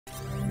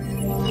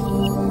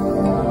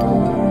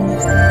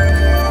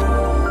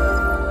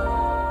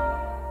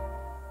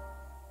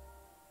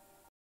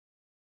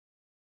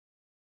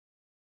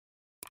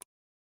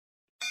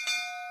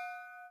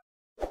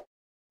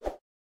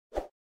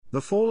The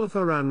Fall of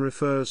Harran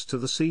refers to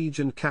the siege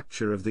and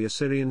capture of the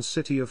Assyrian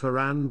city of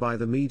Harran by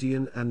the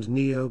Median and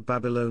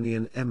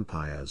Neo-Babylonian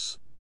empires.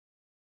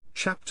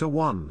 Chapter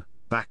 1,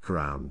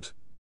 Background.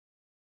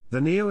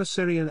 The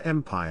Neo-Assyrian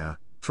Empire,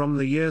 from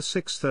the year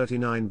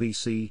 639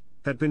 BC,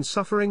 had been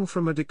suffering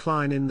from a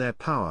decline in their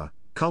power,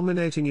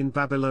 culminating in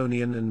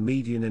Babylonian and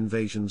Median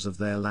invasions of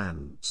their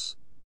lands.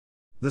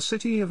 The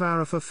city of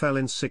Arapha fell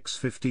in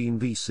 615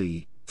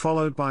 BC,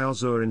 followed by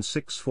Osur in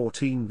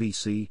 614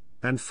 BC,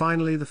 and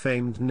finally the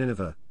famed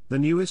Nineveh, the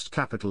newest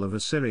capital of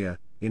Assyria,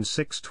 in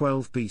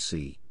 612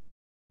 BC.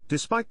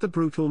 Despite the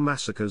brutal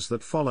massacres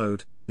that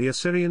followed, the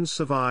Assyrians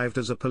survived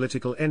as a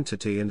political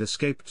entity and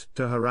escaped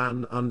to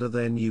Harran under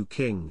their new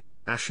king,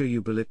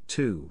 Ashur-uballit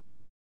II.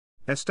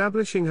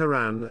 Establishing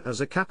Harran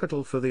as a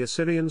capital for the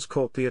Assyrians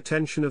caught the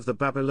attention of the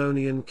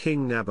Babylonian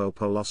king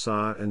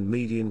Nabopolassar and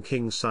Median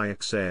king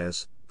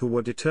Cyaxares, who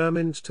were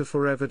determined to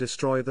forever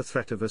destroy the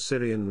threat of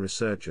Assyrian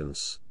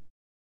resurgence.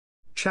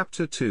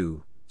 Chapter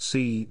 2,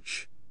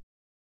 Siege.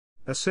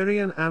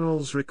 Assyrian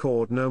annals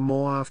record no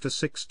more after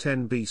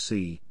 610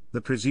 BC, the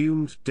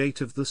presumed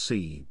date of the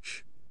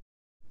siege.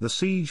 The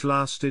siege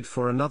lasted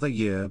for another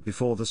year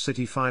before the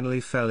city finally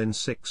fell in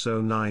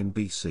 609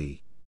 BC.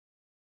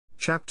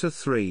 Chapter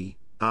 3,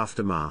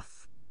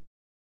 Aftermath.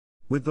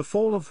 With the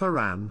fall of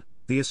Harran,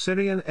 the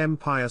Assyrian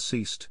Empire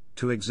ceased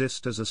to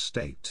exist as a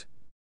state.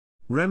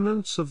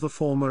 Remnants of the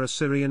former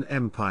Assyrian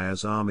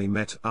Empire's army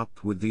met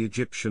up with the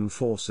Egyptian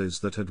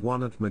forces that had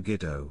won at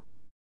Megiddo.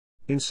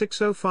 In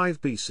 605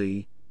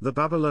 BC, the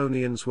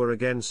Babylonians were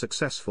again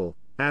successful,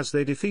 as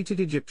they defeated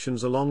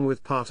Egyptians along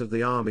with part of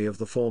the army of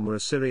the former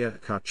Assyria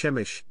at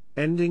Carchemish,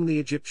 ending the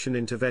Egyptian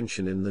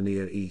intervention in the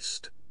Near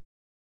East.